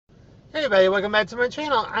Hey everybody, welcome back to my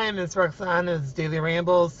channel. I am Miss Roxana's Daily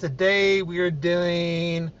Rambles. Today we are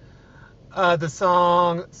doing the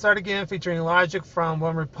song Start Again featuring Logic from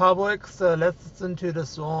One Republic. So let's listen to the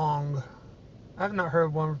song. I have not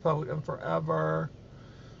heard One Republic in forever.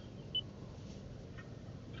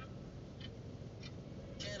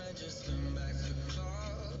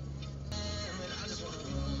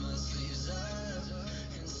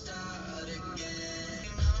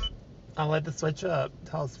 I like the switch up.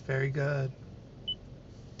 That was very good.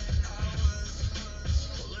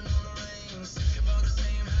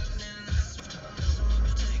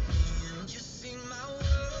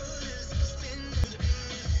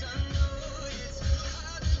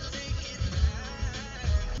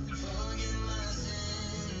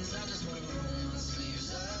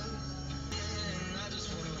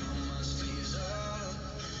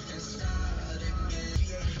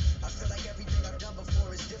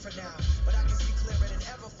 Now, but I can see clearer than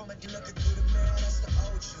ever from a looking through the mirror. That's the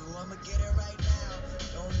old you. I'ma get it right now.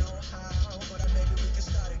 Don't know how, but maybe we can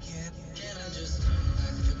start again. Can I just turn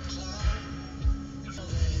back the clock?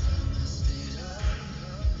 Stay up,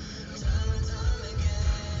 time and time again.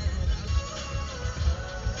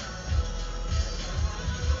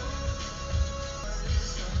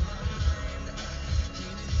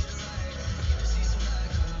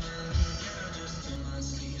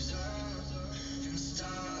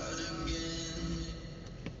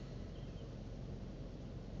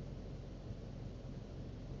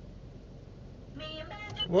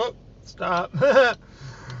 Whoop, stop.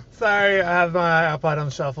 Sorry, I have my iPod on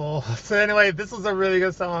shuffle. So anyway, this was a really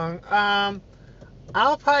good song. I'll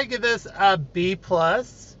probably give this a B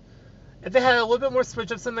plus. If they had a little bit more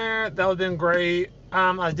switch ups in there, that would have been great.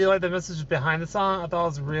 I do like the message behind the song. I thought it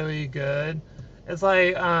was really good. It's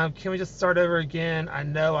like, can we just start over again? I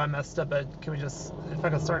know I messed up, but can we just, if I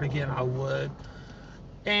could start again, I would.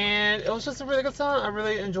 And it was just a really good song. I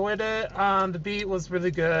really enjoyed it. The beat was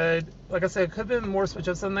really good. Like I said, it could have been more switch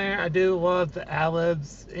ups in there. I do love the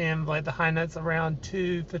ad-libs and like the high notes around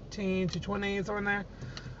 215, 220 somewhere in there.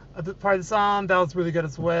 The part of the song that was really good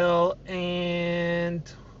as well. And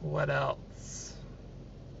what else?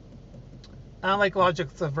 I like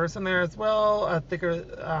Logic's verse in there as well. I think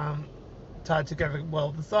it tied together well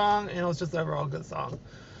with the song, and it was just overall a good song.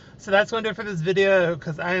 So that's going to do it for this video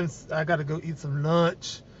because I gotta go eat some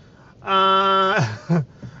lunch.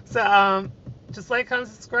 So just like, comment,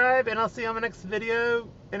 subscribe, and I'll see you on my next video.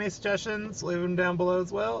 Any suggestions, leave them down below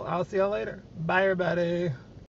as well. I'll see y'all later. Bye everybody.